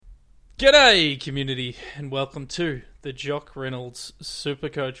G'day, community, and welcome to the Jock Reynolds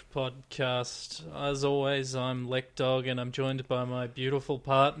Supercoach podcast. As always, I'm Lek Dog, and I'm joined by my beautiful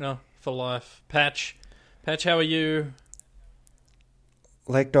partner for life, Patch. Patch, how are you?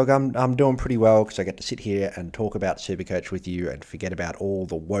 Lek Dog, I'm doing pretty well because I get to sit here and talk about Supercoach with you and forget about all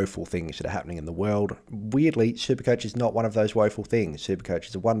the woeful things that are happening in the world. Weirdly, Supercoach is not one of those woeful things. Supercoach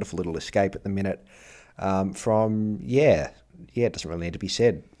is a wonderful little escape at the minute it doesn't really need to be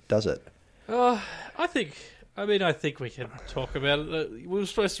said, does it? I think we can talk about it. We were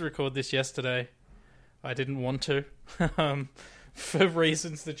supposed to record this yesterday. I didn't want to, for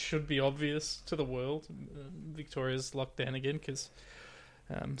reasons that should be obvious to the world. Victoria's locked down again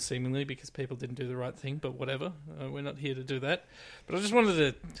seemingly because people didn't do the right thing, but whatever. We're not here to do that. But I just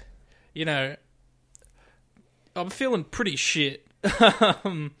wanted to, I'm feeling pretty shit.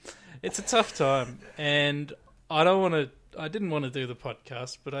 It's a tough time, and I didn't want to do the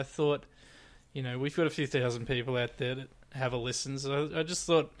podcast, but I thought, we've got a few thousand people out there that have a listen, so I just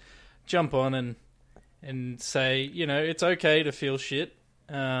thought jump on and say, it's okay to feel shit,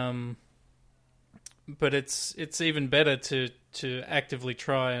 but it's even better to actively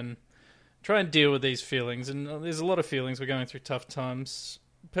try and deal with these feelings. And there's a lot of feelings. We're going through tough times.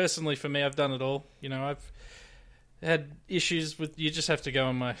 Personally, for me, I've done it all. I've had issues with, you just have to go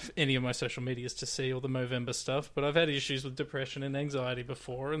on any of my social medias to see all the Movember stuff, but I've had issues with depression and anxiety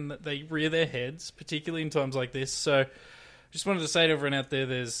before, and they rear their heads, particularly in times like this. So I just wanted to say to everyone out there,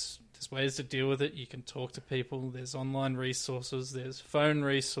 there's ways to deal with it. You can talk to people. There's online resources. There's phone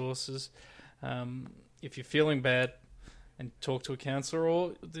resources. If you're feeling bad, and talk to a counsellor,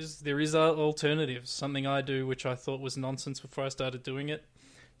 or there is alternatives. Something I do, which I thought was nonsense before I started doing it,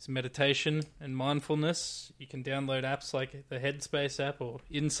 is meditation and mindfulness. You can download apps like the Headspace app or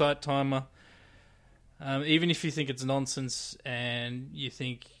Insight Timer. Even if you think it's nonsense and you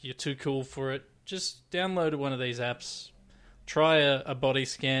think you're too cool for it, just download one of these apps. Try a body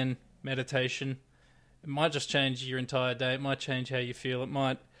scan meditation. It might just change your entire day. It might change how you feel. It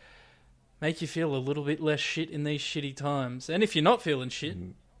might make you feel a little bit less shit in these shitty times. And if you're not feeling shit,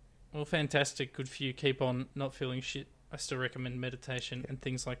 well, fantastic. Good for you. Keep on not feeling shit. I still recommend meditation and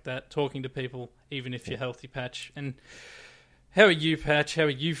things like that. Talking to people, even if you're healthy, Patch. And how are you, Patch? How are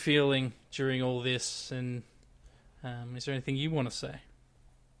you feeling during all this? And is there anything you want to say?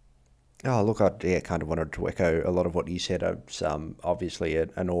 Oh, look, I kind of wanted to echo a lot of what you said. It's obviously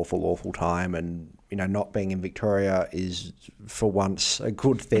an awful time, and not being in Victoria is for once a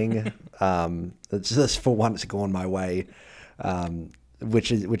good thing. It's just for once gone my way, which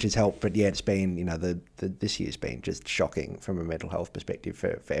has helped. But yeah, it's been this year's been just shocking from a mental health perspective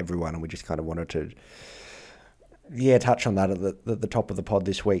for everyone, and we just kind of wanted to touch on that at the top of the pod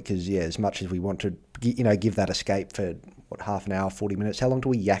this week, because as much as we want to give that escape for half an hour, 40 minutes, how long do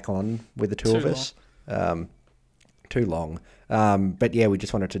we yak on with the two of us? Too long. But we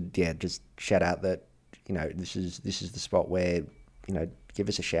just wanted to just shout out that this is the spot where give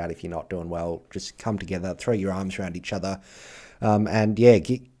us a shout if you're not doing well. Just come together, throw your arms around each other, and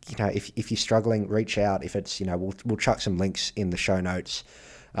if you're struggling, reach out. If it's we'll chuck some links in the show notes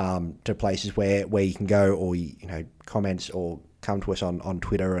to places where you can go, or comments, or come to us on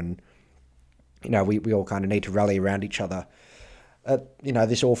Twitter, and we all kind of need to rally around each other at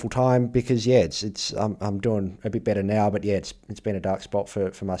this awful time, because it's I'm doing a bit better now, but it's been a dark spot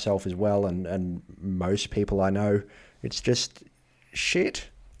for myself as well, and most people I know. It's just shit.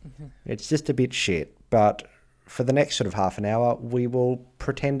 Mm-hmm. It's just a bit shit. But for the next sort of half an hour, we will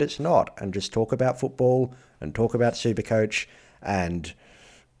pretend it's not, and just talk about football and talk about Supercoach, and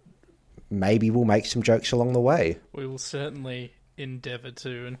maybe we'll make some jokes along the way. We will certainly endeavour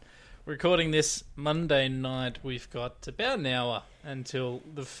to. And recording this Monday night, we've got about an hour until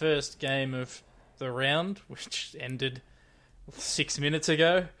the first game of the round, which ended 6 minutes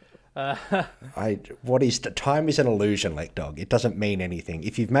ago. Time is an illusion, Lek Dog. It doesn't mean anything.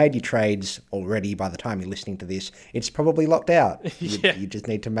 If you've made your trades already by the time you're listening to this, it's probably locked out. You just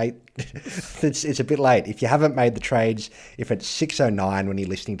need to make... it's a bit late. If you haven't made the trades, if it's 6:09 when you're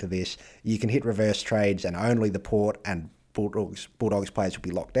listening to this, you can hit reverse trades, and only the Port and Bulldogs players will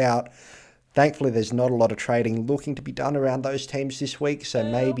be locked out. Thankfully, there's not a lot of trading looking to be done around those teams this week, so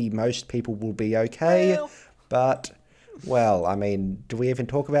maybe most people will be okay. But, well, I mean, do we even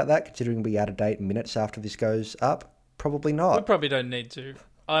talk about that, considering we add a date minutes after this goes up? Probably not. We probably don't need to.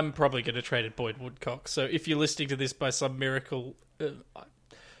 I'm probably going to trade at Boyd Woodcock, so if you're listening to this by some miracle,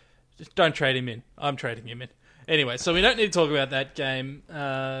 just don't trade him in. I'm trading him in. Anyway, so we don't need to talk about that game.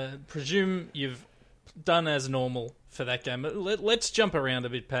 Presume you've done as normal for that game. Let's jump around a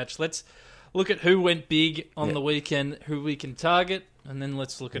bit, Patch. Let's look at who went big on the weekend, who we can target, And then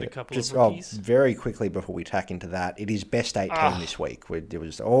let's look at a couple Just of rookies. very quickly before we tack into that, it is best 18 this week. It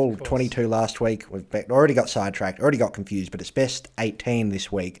was all course. 22 last week. We've already got sidetracked, already got confused, but it's best 18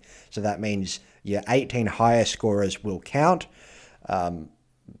 this week. So that means your 18 higher scorers will count,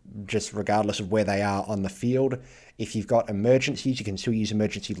 just regardless of where they are on the field. If you've got emergencies, you can still use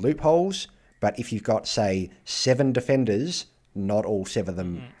emergency loopholes. But if you've got, say, 7 defenders, not all 7 of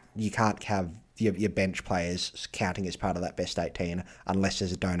them, you can't have your bench players counting as part of that best 18 unless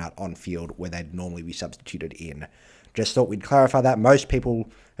there's a donut on field where they'd normally be substituted in. Just thought we'd clarify that. Most people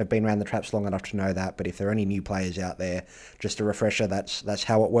have been around the traps long enough to know that, but if there are any new players out there, just a refresher, that's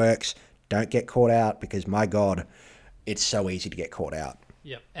how it works. Don't get caught out because, my God, it's so easy to get caught out.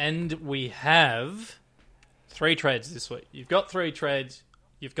 Yep. And we have 3 trades this week. You've got 3 trades.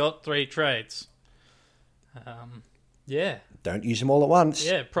 You've got 3 trades. Yeah. Don't use them all at once.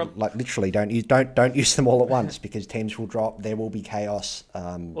 Yeah, like literally, don't use them all at once because teams will drop. There will be chaos.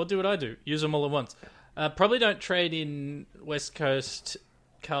 Or do what I do: use them all at once. Probably don't trade in West Coast,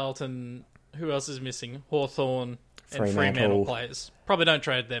 Carlton. Who else is missing? Hawthorn and Fremantle players. Probably don't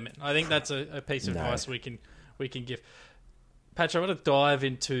trade them in. I think that's a piece of advice we can give. Patch, I want to dive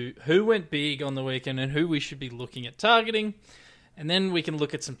into who went big on the weekend and who we should be looking at targeting. And then we can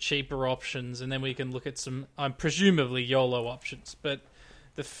look at some cheaper options, and then we can look at some, presumably, YOLO options. But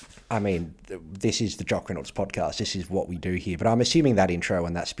this is the Jock Reynolds podcast. This is what we do here. But I'm assuming that intro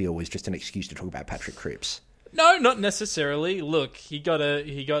and that spiel was just an excuse to talk about Patrick Cripps. No, not necessarily. Look, he got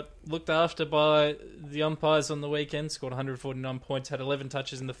looked after by the umpires on the weekend, scored 149 points, had 11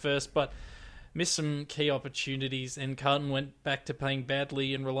 touches in the first, but missed some key opportunities, and Carlton went back to playing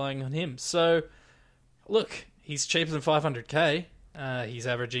badly and relying on him. So, look, he's cheaper than 500k. He's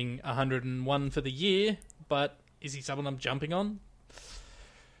averaging 101 for the year, but is he someone I'm jumping on?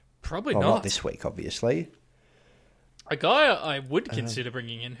 Probably not this week, obviously. A guy I would consider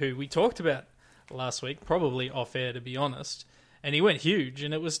bringing in, who we talked about last week, probably off air to be honest, and he went huge,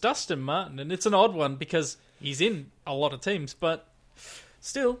 and it was Dustin Martin. And it's an odd one because he's in a lot of teams, but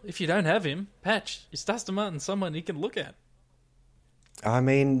still, if you don't have him, Patch, is Dustin Martin someone you can look at? I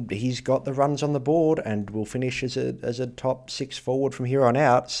mean, he's got the runs on the board and will finish as a top 6 forward from here on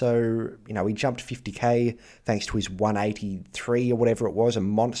out. So, he jumped 50k thanks to his 183 or whatever it was, a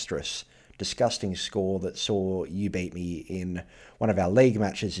monstrous, disgusting score that saw you beat me in one of our league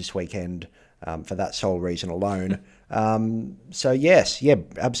matches this weekend for that sole reason alone. So, yes,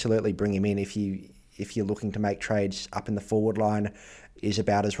 absolutely bring him in if you're looking to make trades up in the forward line. Is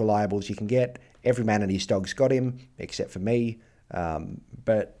about as reliable as you can get. Every man and his dog's got him, except for me.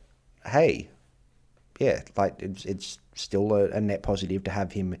 But hey, it's still a net positive to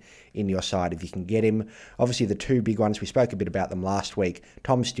have him in your side if you can get him. Obviously, the 2 big ones, we spoke a bit about them last week.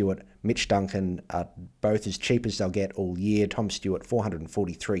 Tom Stewart, Mitch Duncan are both as cheap as they'll get all year. Tom Stewart,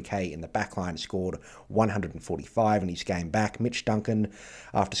 443k in the backline, scored 145 in his game back. Mitch Duncan,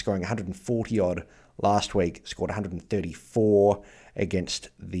 after scoring 140-odd last week, scored 134 against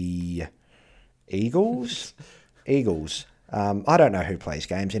the Eagles. I don't know who plays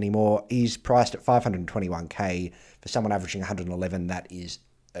games anymore. He's priced at 521k for someone averaging 111. That is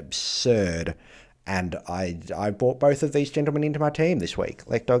absurd. And I brought both of these gentlemen into my team this week.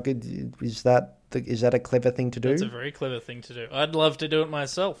 Lekdog, is that a clever thing to do? That's a very clever thing to do. I'd love to do it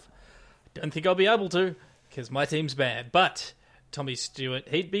myself. Don't think I'll be able to because my team's bad. But Tommy Stewart,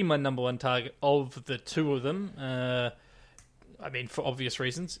 he'd be my number 1 target of the 2 of them. For obvious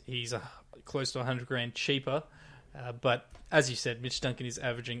reasons. He's close to 100 grand cheaper. But as you said, Mitch Duncan is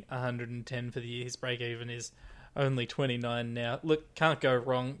averaging 110 for the year. His break-even is only 29 now. Look, can't go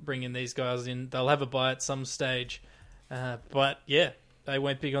wrong bringing these guys in. They'll have a buy at some stage. But yeah, they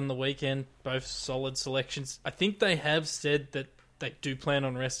went big on the weekend. Both solid selections. I think they have said that they do plan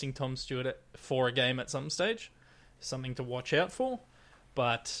on resting Tom Stewart for a game at some stage. Something to watch out for.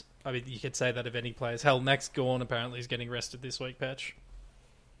 But, you could say that of any players. Hell, Max Gawn apparently is getting rested this week, Patch.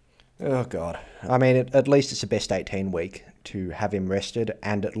 Oh, God. At least it's a best 18 week to have him rested,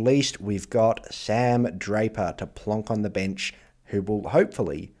 and at least we've got Sam Draper to plonk on the bench, who will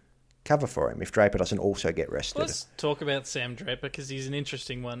hopefully cover for him if Draper doesn't also get rested. Let's talk about Sam Draper, because he's an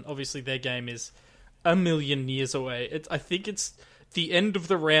interesting one. Obviously, their game is a million years away. I think it's the end of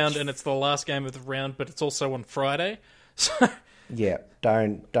the round, and it's the last game of the round, but it's also on Friday. So... Yeah,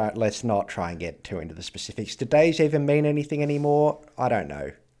 don't. Let's not try and get too into the specifics. Do days even mean anything anymore? I don't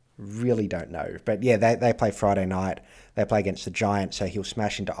know. Really don't know. But yeah, they play Friday night. They play against the Giants, so he'll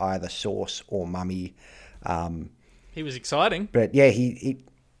smash into either Sauce or Mummy. He was exciting. But yeah, he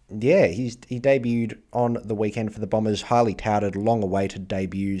debuted on the weekend for the Bombers. Highly touted, long-awaited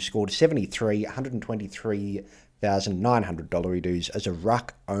debut. Scored 73, 123 $1,900 he does as a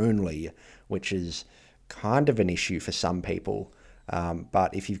ruck only, which is kind of an issue for some people.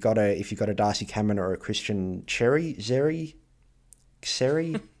 But if you've got a Darcy Cameron or a Christian Seri,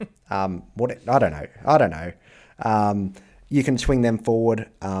 I don't know. You can swing them forward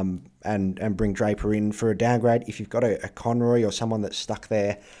and bring Draper in for a downgrade. If you've got a Conroy or someone that's stuck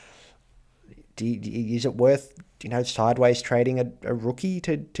there, is it worth sideways trading a rookie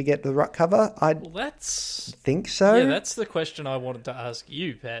to get the ruck cover? Think so. Yeah, that's the question I wanted to ask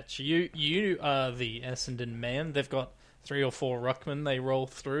you, Patch. You are the Essendon man. They've got 3 or 4 ruckmen they roll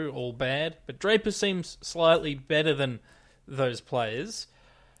through, all bad. But Draper seems slightly better than those players.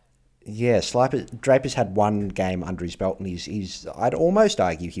 Yeah, Draper's had one game under his belt, and he's I'd almost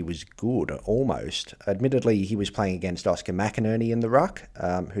argue he was good, almost. Admittedly, he was playing against Oscar McInerney in the ruck,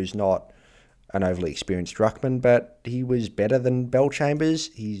 who's not an overly experienced ruckman, but he was better than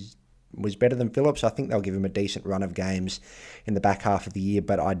Bellchambers. He was better than Phillips. I think they'll give him a decent run of games in the back half of the year,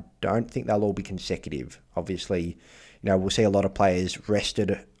 but I don't think they'll all be consecutive. Obviously, we'll see a lot of players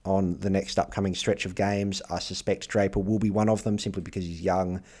rested on the next upcoming stretch of games. I suspect Draper will be one of them simply because he's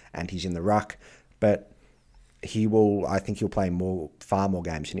young and he's in the ruck, but I think he'll play far more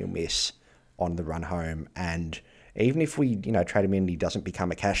games than he'll miss on the run home. And even if we, trade him in and he doesn't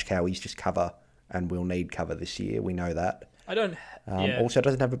become a cash cow, he's just cover, and we'll need cover this year. We know that. Also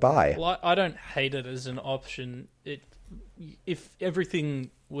doesn't have a bye. Well, I don't hate it as an option. If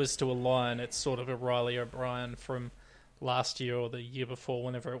everything was to align, it's sort of a Riley O'Brien from last year or the year before,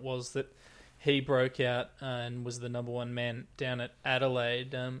 whenever it was that he broke out and was the number one man down at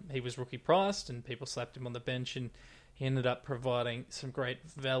Adelaide. He was rookie priced and people slapped him on the bench, and he ended up providing some great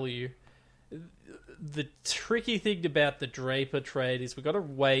value. The tricky thing about the Draper trade is we've got to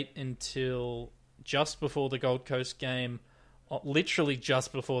wait until just before the Gold Coast game, literally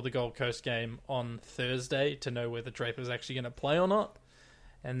just before the Gold Coast game on Thursday, to know whether Draper's actually going to play or not.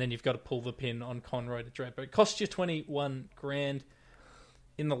 And then you've got to pull the pin on Conroy to Draper. It costs you $21,000.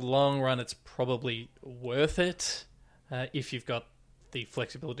 In the long run, it's probably worth it if you've got the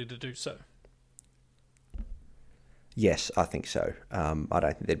flexibility to do so. Yes, I think so. I don't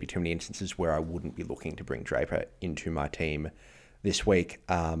think there'd be too many instances where I wouldn't be looking to bring Draper into my team this week.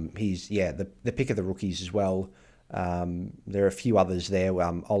 He's the pick of the rookies as well. There are a few others there.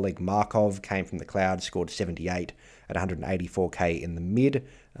 Oleg Markov came from the Cloud, scored 78 at 184k in the mid.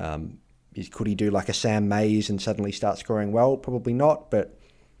 Could he do like a Sam Mays and suddenly start scoring well? Probably not, but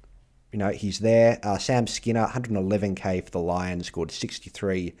he's there. Sam Skinner, 111k for the Lions, scored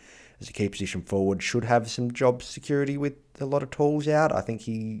 63 as a key position forward. Should have some job security with a lot of tools out. I think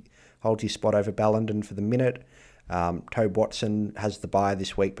he holds his spot over Ballenden for the minute. Tobe Watson has the bye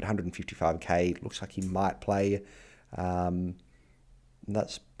this week, but 155k. Looks like he might play.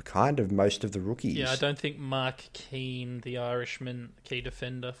 That's kind of most of the rookies. Yeah, I don't think Mark Keane, the Irishman, key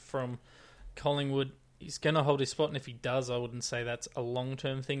defender from Collingwood, he's going to hold his spot, and if he does, I wouldn't say that's a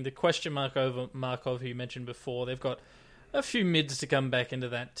long-term thing. The question mark over Markov, who you mentioned before, they've got a few mids to come back into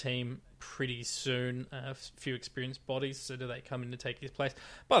that team pretty soon, a few experienced bodies, so do they come in to take his place?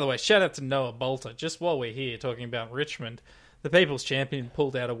 By the way, shout out to Noah Bolter, just while we're here talking about Richmond, the People's Champion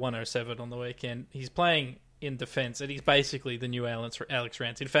pulled out a 107 on the weekend. He's playing in defence, and he's basically the new Alex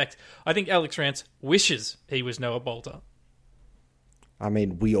Rance. In fact, I think Alex Rance wishes he was Noah Bolter. I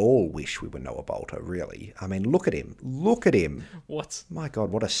mean, we all wish we were Noah Bolter, really. I mean, look at him. Look at him. What? My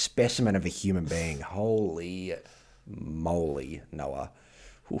God, what a specimen of a human being. Holy moly, Noah.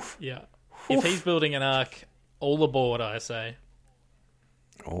 Oof. Yeah. If he's building an arc, all aboard, I say.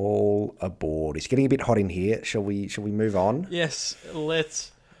 All aboard. It's getting a bit hot in here. Shall we move on? Yes,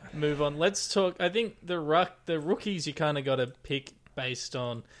 let's move on. Let's talk. I think the rookies you kind of got to pick based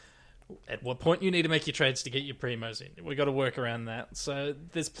on at what point you need to make your trades to get your primos in. We've got to work around that. So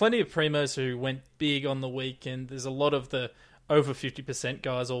there's plenty of primos who went big on the weekend. There's a lot of the over 50%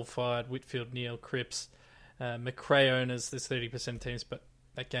 guys all fired. Whitfield, Neil, Cripps, McRae owners. There's 30% teams, but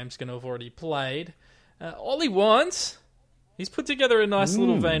that game's going to have already played. Ollie Wines, he's put together a nice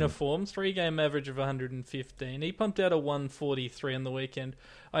little vein of form. 3-game average of 115. He pumped out a 143 on the weekend.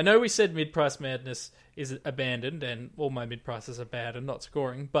 I know we said mid-price madness is abandoned, and all my mid-prices are bad and not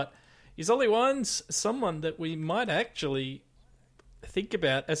scoring, but is Ollie Wines someone that we might actually think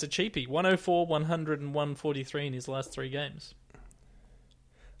about as a cheapie? 104, 100, and 143 in his last 3 games.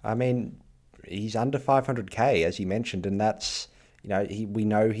 I mean, he's under 500k, as you mentioned, and that's, we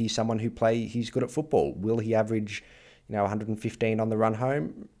know he's someone he's good at football. Will he average, 115 on the run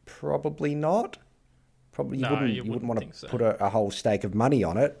home? Probably not. Probably you wouldn't want to put a whole stake of money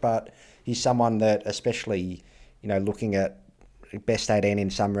on it, but he's someone that, especially, looking at best 18 in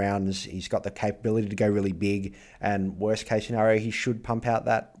some rounds. He's got the capability to go really big. And worst case scenario, he should pump out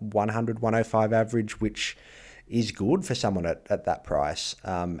that 100, 105 average, which is good for someone at that price.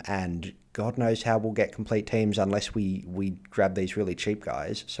 And God knows how we'll get complete teams unless we grab these really cheap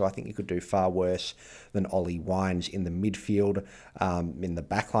guys. So I think you could do far worse than Ollie Wines in the midfield. In the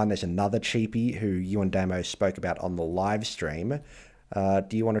backline, there's another cheapie who you and Damo spoke about on the live stream.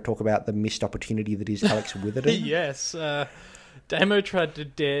 Do you want to talk about the missed opportunity that is Alex Witherden? Yes. Damo tried to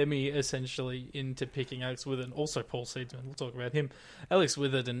dare me essentially into picking Alex Witherden. Also Paul Seedsman, we'll talk about him. Alex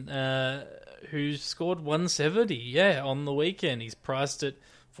Witherden, who scored 170, on the weekend. He's priced at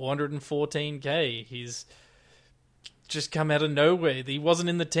 414k. He's just come out of nowhere. He wasn't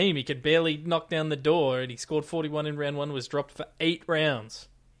in the team. He could barely knock down the door, and he scored 41 in round 1, was dropped for 8 rounds.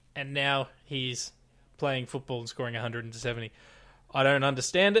 And now he's playing football and scoring 170. I don't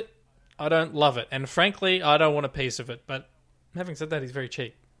understand it. I don't love it. And frankly, I don't want a piece of it. But having said that, he's very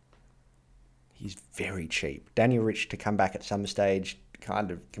cheap. He's very cheap. Daniel Rich to come back at some stage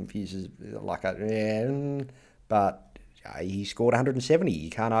kind of confuses, but he scored 170. You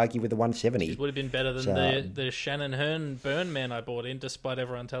can't argue with the 170. It would have been better than the Shannon Hearn burn man I bought in, despite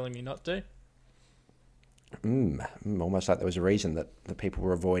everyone telling me not to. Almost like there was a reason that the people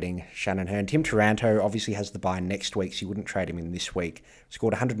were avoiding Shannon Hearn. Tim Taranto obviously has the bye next week, so you wouldn't trade him in this week.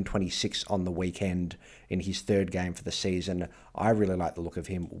 Scored 126 on the weekend in his 3rd game for the season. I really like the look of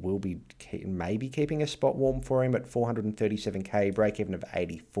him. We'll be maybe keeping a spot warm for him at 437k, break-even of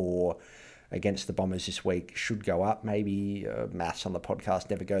 84 against the Bombers this week. Should go up. Maybe maths on the podcast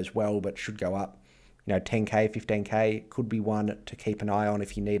never goes well, but should go up. 10k, 15k could be one to keep an eye on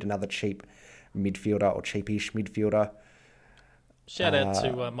if you need another cheap midfielder or cheapish midfielder. Shout out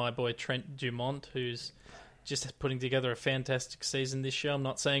to my boy Trent Dumont, who's just putting together a fantastic season this year. I'm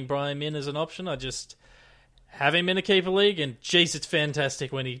not saying Brian Min is an option. I just have him in a keeper league, and geez, it's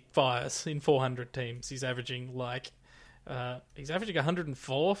fantastic when he fires in 400 teams. He's averaging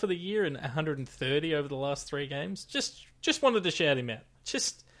 104 for the year and 130 over the last 3 games. Just wanted to shout him out.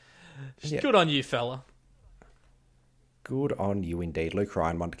 Just good on you, fella. Good on you indeed. Luke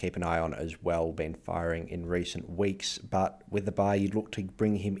Ryan, one to keep an eye on as well, been firing in recent weeks, but with the bye, you'd look to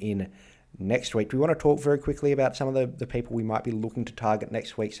bring him in next week. Do we want to talk very quickly about some of the people we might be looking to target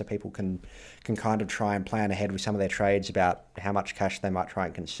next week so people can kind of try and plan ahead with some of their trades about how much cash they might try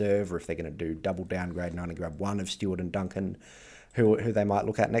and conserve, or if they're going to do double downgrade and only grab one of Stewart and Duncan, who they might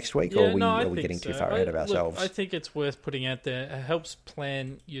look at next week? Or are we getting too far ahead of ourselves? Look, I think it's worth putting out there. It helps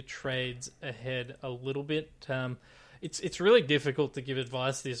plan your trades ahead a little bit. It's really difficult to give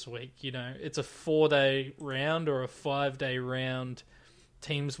advice this week. It's a 4-day round or a 5-day round.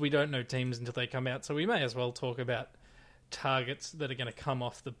 We don't know teams until they come out, so we may as well talk about targets that are going to come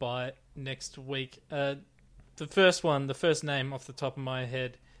off the bye next week. The first name off the top of my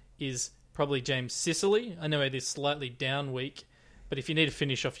head is probably James Sicily. I know it is slightly down week, but if you need to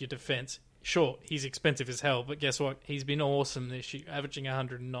finish off your defence, sure, he's expensive as hell, but guess what? He's been awesome this year, averaging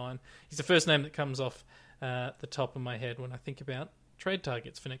 109. He's the first name that comes off the top of my head when I think about trade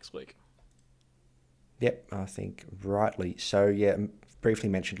targets for next week. Yep, I think rightly so. Yeah, briefly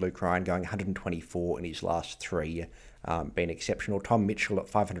mentioned Luke Ryan going 124 in his last 3, been exceptional. Tom Mitchell at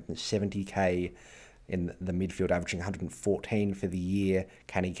 570k in the midfield, averaging 114 for the year.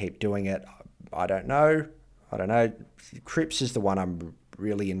 Can he keep doing it? I don't know. Cripps is the one I'm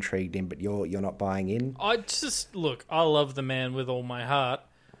really intrigued in, but you're not buying in. I love the man with all my heart,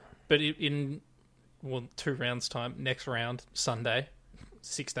 but in 2 rounds time, next round, Sunday,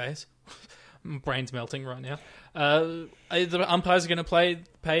 6 days. Brain's melting right now. The umpires are going to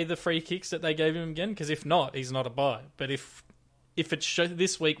pay the free kicks that they gave him again, because if not, he's not a buy. But if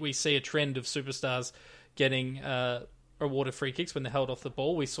this week we see a trend of superstars getting awarded free kicks when they're held off the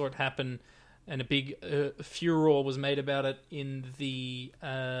ball, we saw it happen, and a big furore was made about it in the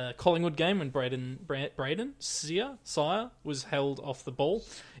Collingwood game when Braden Sire was held off the ball.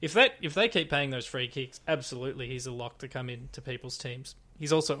 If they keep paying those free kicks, absolutely he's a lock to come into people's teams.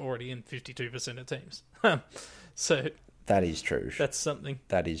 He's also already in 52% of teams. So that is true. That's something.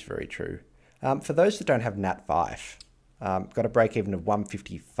 That is very true. For those that don't have Nat Fife, got a break even of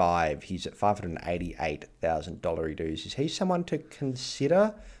 155. He's at $588,000 he does. Is he someone to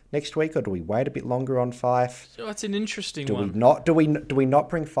consider next week, or do we wait a bit longer on Fife? So that's an interesting one. Do we not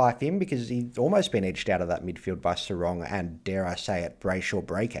bring Fife in, because he's almost been edged out of that midfield by Sarong and, dare I say it, Brayshaw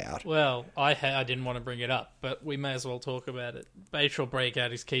Breakout? Well, I didn't want to bring it up, but we may as well talk about it. Brayshaw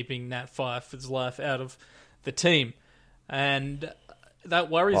Breakout is keeping Nat Fife's life out of the team, and that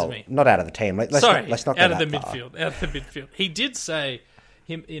worries me. Not out of the team. Let's not go out of the far. midfield. Out of the midfield. He did say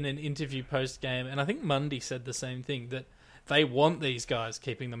him in an interview post game, and I think Mundy said the same thing, that they want these guys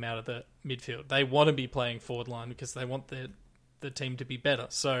keeping them out of the midfield. They want to be playing forward line because they want the team to be better.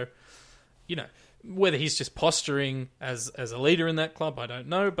 So, whether he's just posturing as a leader in that club, I don't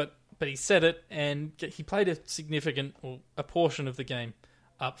know, but he said it, and he played a significant, or a portion of the game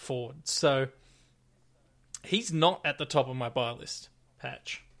up forward. So he's not at the top of my buy list,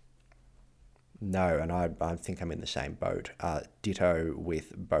 Patch. No, and I think I'm in the same boat. Ditto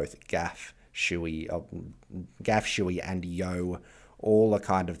with both Gaff, Shuey, and Yo, all are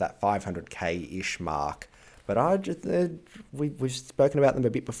kind of that 500k-ish mark. But we've spoken about them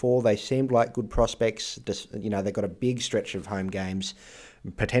a bit before. They seemed like good prospects. They've got a big stretch of home games,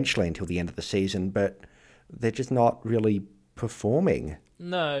 potentially until the end of the season, but they're just not really performing.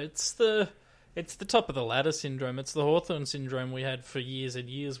 No, it's the top of the ladder syndrome. It's the Hawthorn syndrome we had for years and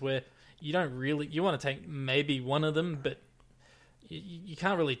years, where you want to take maybe one of them, but you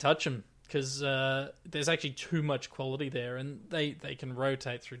can't really touch them because there's actually too much quality there, and they can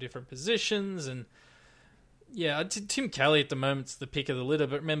rotate through different positions. And yeah, Tim Kelly at the moment's the pick of the litter,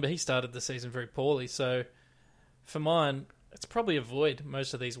 but remember, he started the season very poorly. So for mine, it's probably avoid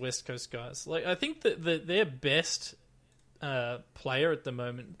most of these West Coast guys. Like, I think that their best player at the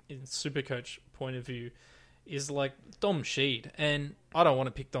moment, in Supercoach point of view, is like Dom Sheed, and I don't want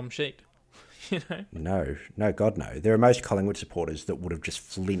to pick Dom Sheed. No, God, no. There are most Collingwood supporters that would have just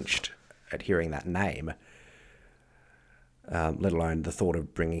flinched at hearing that name, let alone the thought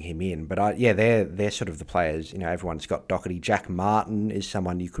of bringing him in. But they're sort of the players. Everyone's got Doherty. Jack Martin is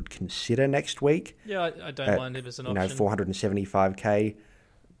someone you could consider next week. Yeah, I don't mind him as an option. 475k.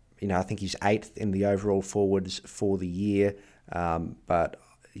 I think he's 8th in the overall forwards for the year. But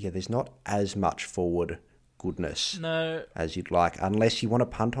there's not as much forward goodness as you'd like, unless you want to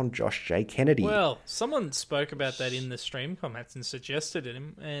punt on Josh J. Kennedy. Well, someone spoke about that in the stream comments and suggested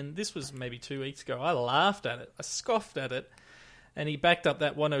him, and this was maybe 2 weeks ago. I laughed at it. I scoffed at it, and he backed up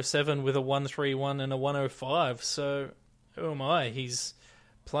that 107 with a 131 and a 105. So, who am I? He's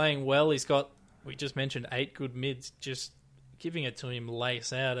playing well. He's got, we just mentioned, 8 good mids, just giving it to him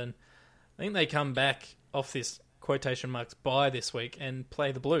lace out, and I think they come back off this quotation marks bye this week and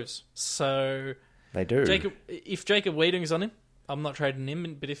play the Blues. So they do. If Jacob Weeding's on him, I'm not trading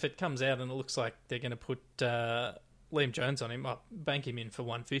him, but if it comes out and it looks like they're going to put Liam Jones on him, I'll bank him in for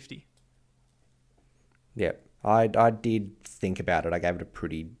 150. Yeah, I did think about it. I gave it a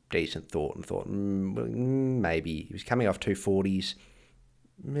pretty decent thought and thought, maybe. He was coming off 240s.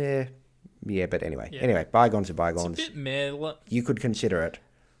 Yeah, but anyway. Yeah. Anyway, bygones are bygones. It's a bit meh. You could consider it,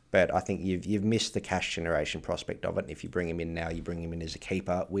 but I think you've missed the cash generation prospect of it. And if you bring him in now, you bring him in as a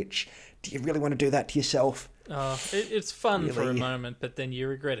keeper, which, do you really want to do that to yourself? It's fun really? For a moment, but then you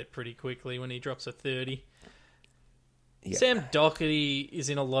regret it pretty quickly when he drops a 30. Yeah. Sam Doherty is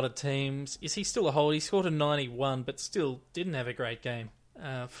in a lot of teams. Is he still a hold? He scored a 91, but still didn't have a great game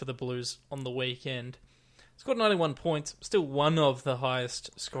for the Blues on the weekend. Scored 91 points, still one of the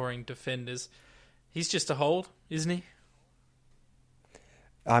highest scoring defenders. He's just a hold, isn't he?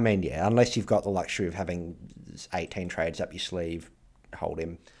 I mean, yeah, unless you've got the luxury of having 18 trades up your sleeve, hold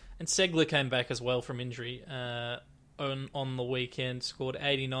him. And Segler came back as well from injury on the weekend, scored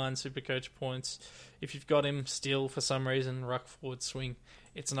 89 Supercoach points. If you've got him still, for some reason, ruck forward swing,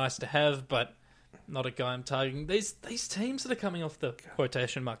 it's nice to have, but not a guy I'm targeting. These teams that are coming off the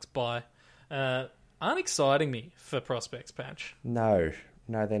quotation marks bye aren't exciting me for prospects, Patch. No,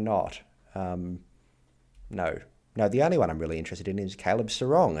 they're not. No, the only one I'm really interested in is Caleb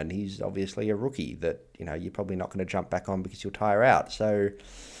Sarong, and he's obviously a rookie that you're probably not going to jump back on because you'll tire out. So,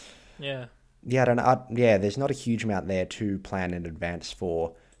 yeah, I don't know. There's not a huge amount there to plan in advance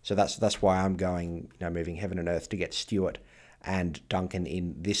for. So that's why I'm going, moving heaven and earth to get Stewart and Duncan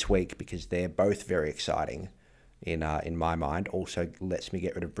in this week, because they're both very exciting in my mind. Also lets me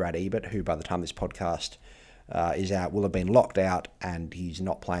get rid of Brad Ebert, who by the time this podcast is out will have been locked out, and he's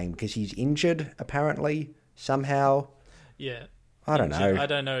not playing because he's injured apparently. Somehow, yeah, I don't know. I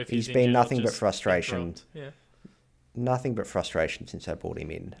don't know if he's been nothing but frustration. Yeah, nothing but frustration since I brought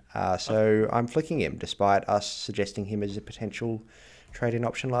him in. So I'm flicking him, despite us suggesting him as a potential trade-in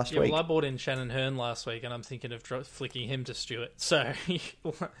option last week. Well, I bought in Shannon Hearn last week, and I'm thinking of flicking him to Stewart. So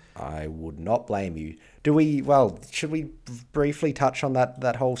I would not blame you. Should we briefly touch on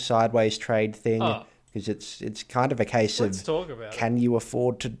that whole sideways trade thing? Because it's kind of a case Let's talk about can you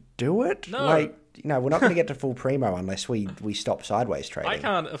afford to do it? No. We're not going to get to full primo unless we stop sideways trading. I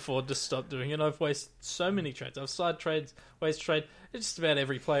can't afford to stop doing it. I've wasted so many trades. I've sideways trade just about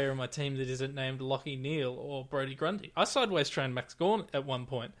every player in my team that isn't named Lockie Neal or Brodie Grundy. I sideways trained Max Gawn at one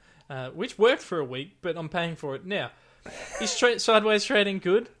point, which worked for a week, but I'm paying for it now. Is sideways trading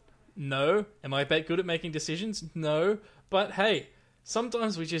good? No. Am I good at making decisions? No. But hey,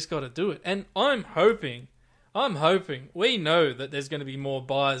 sometimes we just got to do it. And I'm hoping, we know that there's going to be more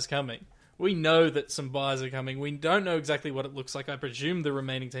buys coming. We know that some buys are coming. We don't know exactly what it looks like. I presume the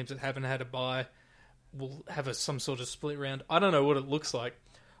remaining teams that haven't had a buy will have some sort of split round. I don't know what it looks like.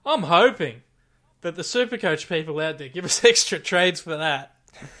 I'm hoping that the Supercoach people out there give us extra trades for that.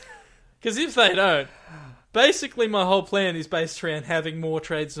 Because if they don't, basically my whole plan is based around having more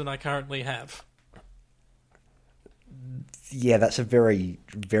trades than I currently have. Yeah, that's a very,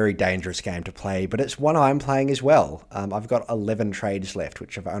 very dangerous game to play, but it's one I'm playing as well. I've got 11 trades left,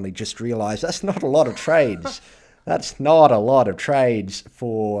 which I've only just realised that's not a lot of trades. That's not a lot of trades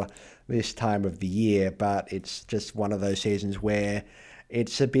for this time of the year, but it's just one of those seasons where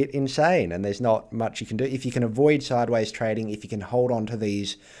it's a bit insane and there's not much you can do. If you can avoid sideways trading, if you can hold on to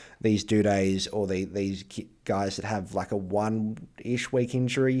these do-days or these guys that have like a one-ish week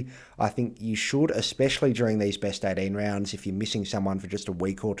injury, I think you should, especially during these best 18 rounds. If you're missing someone for just a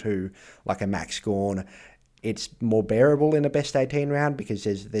week or two, like a Max Gawn, it's more bearable in a best 18 round because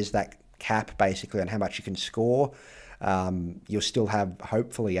there's that cap basically on how much you can score. You'll still have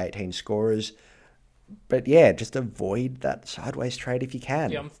hopefully 18 scorers. But yeah, just avoid that sideways trade if you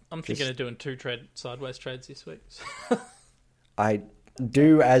can. Yeah, I'm thinking of doing 2 sideways trades this week. I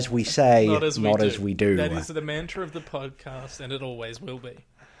do as we say, not as we do. That is the mantra of the podcast, and it always will be.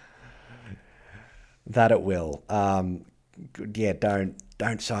 That it will. Yeah,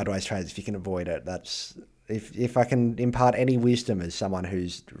 don't sideways trades if you can avoid it. That's if I can impart any wisdom as someone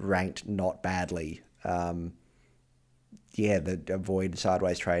who's ranked not badly. Avoid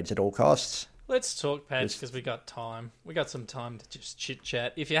sideways trades at all costs. Let's talk, Patch, because we got time. We got some time to just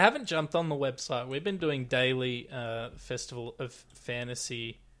chit-chat. If you haven't jumped on the website, we've been doing daily Festival of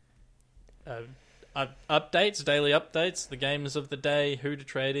Fantasy updates, daily updates, the games of the day, who to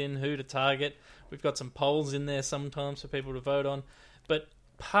trade in, who to target. We've got some polls in there sometimes for people to vote on. But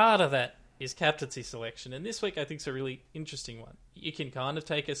part of that is captaincy selection. And this week I think is a really interesting one. You can kind of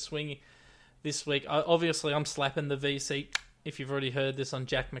take a swing this week. Obviously, I'm slapping the VC. If you've already heard this on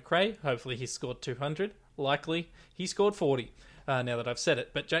Jack McRae, hopefully he scored 200. Likely he scored 40, now that I've said it.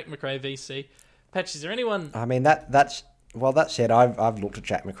 But Jack McRae VC. Patch, is there anyone... I mean, that said, I've looked at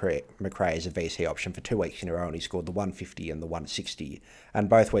Jack McRae as a VC option for 2 weeks in a row, and he scored the 150 and the 160. And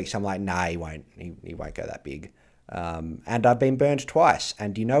both weeks I'm like, nah, he won't go that big. And I've been burned twice.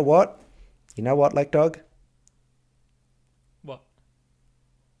 And you know what? Legdog? What?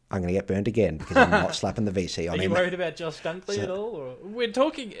 I'm going to get burned again because I'm not slapping the VC on him. Are you worried about Josh Dunkley at all? Or we're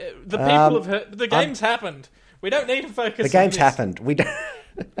talking... the people have heard... The game's happened. We don't need to focus on this. The game's happened. We don't...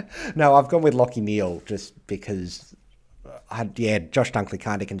 No, I've gone with Lockie Neal just because... Josh Dunkley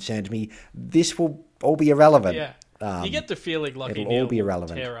kind of concerned me. This will all be irrelevant. Yeah. You get the feeling Lockie Neal will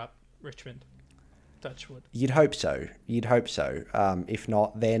tear up Richmond. Touchwood. You'd hope so. If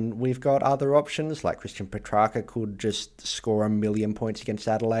not, then we've got other options, like Christian Petrarca could just score 1,000,000 points against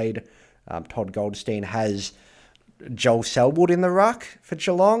Adelaide. Todd Goldstein has Joel Selwood in the ruck for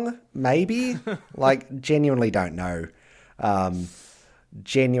Geelong, maybe. Genuinely don't know.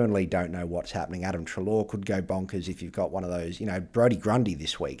 Genuinely don't know what's happening. Adam Treloar could go bonkers if you've got one of those. Brodie Grundy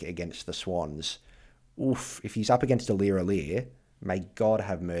this week against the Swans. Oof, if he's up against Aliir, may God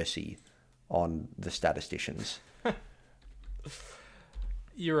have mercy on the statisticians.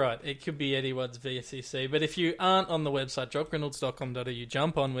 You're right. It could be anyone's VSEC. But if you aren't on the website, dropreynolds.com.au,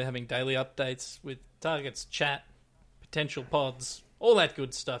 jump on. We're having daily updates with targets, chat, potential pods, all that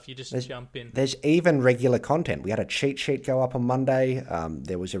good stuff. You just jump in. There's even regular content. We had a cheat sheet go up on Monday.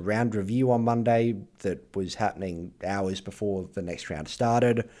 There was a round review on Monday that was happening hours before the next round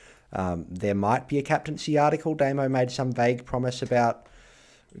started. There might be a captaincy article. Damo made some vague promise about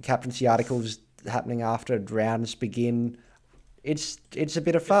captaincy articles happening after rounds begin. It's a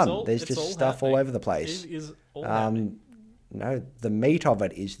bit of fun. There's just stuff happening all over the place. It is all happening. No, the meat of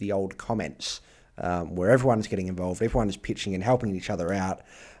it is the old comments, where everyone's getting involved, everyone's pitching and helping each other out,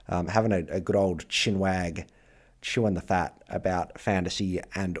 having a good old chinwag, chewing the fat about fantasy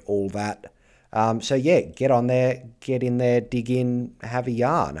and all that. Get on there, get in there, dig in, have a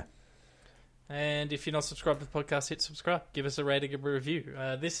yarn. And if you're not subscribed to the podcast, hit subscribe. Give us a rating and a review.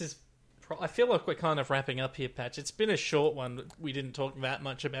 I feel like we're kind of wrapping up here, Patch. It's been a short one. We didn't talk that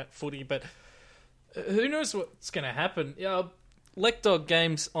much about footy, but who knows what's going to happen. Lekdog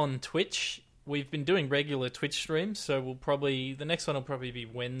Games on Twitch. We've been doing regular Twitch streams, so the next one will probably be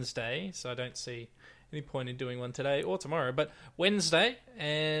Wednesday, so I don't see any point in doing one today or tomorrow. But Wednesday,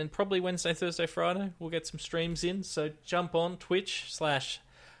 and probably Wednesday, Thursday, Friday, we'll get some streams in. So jump on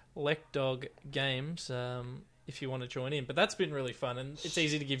Twitch/Lekdog Games if you want to join in. But that's been really fun, and it's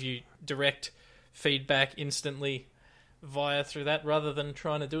easy to give you direct feedback instantly via through that rather than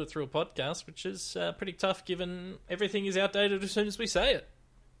trying to do it through a podcast, which is pretty tough given everything is outdated as soon as we say it.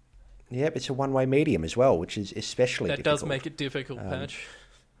 Yep, it's a one-way medium as well, which is especially That difficult. does make it difficult, Patch.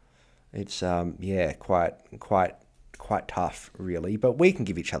 It's quite tough, really. But we can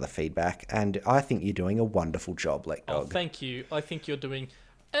give each other feedback, and I think you're doing a wonderful job, Lekdog. Oh, thank you. I think you're doing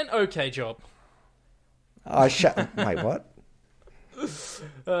an okay job. Wait, what?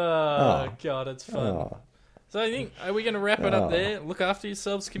 God, it's fun. Oh. So I think, are we going to wrap it up there? Look after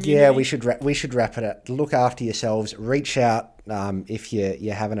yourselves, community. Yeah, we should wrap it up. Look after yourselves. Reach out if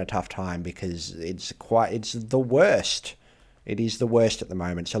you're having a tough time, because it's the worst. It is the worst at the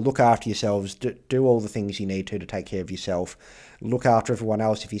moment. So look after yourselves. Do all the things you need to take care of yourself. Look after everyone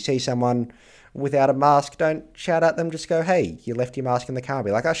else. If you see someone without a mask, don't shout at them. Just go, hey, you left your mask in the car.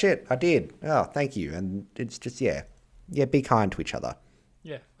 Be like, oh shit, I did. Oh, thank you. And it's just, yeah, be kind to each other.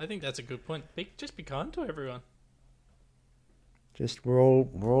 Yeah, I think that's a good point. Just be kind to everyone. Just we're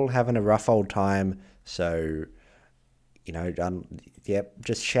all having a rough old time. So,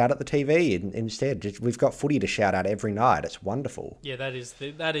 just shout at the TV instead. We've got footy to shout at every night. It's wonderful. Yeah, that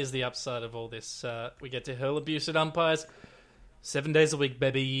is the upside of all this. We get to hurl abuse at umpires 7 days a week,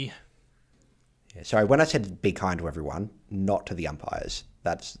 baby. Yeah, sorry, when I said be kind to everyone, not to the umpires.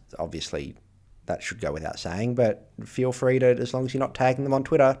 That's obviously, that should go without saying. But feel free to, as long as you're not tagging them on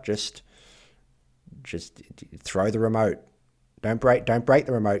Twitter, just throw the remote. Don't break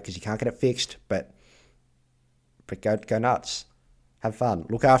the remote because you can't get it fixed. But go nuts. Have fun.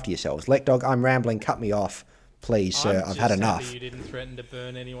 Look after yourselves. Lekdog, I'm rambling. Cut me off. Please, sir. I've had enough. Happy you didn't threaten to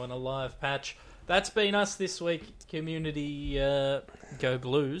burn anyone alive, Patch. That's been us this week. Community, go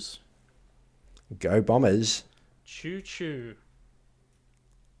Blues. Go Bombers. Choo choo.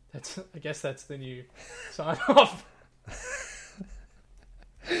 I guess that's the new sign off.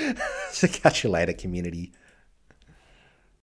 So catch you later, community.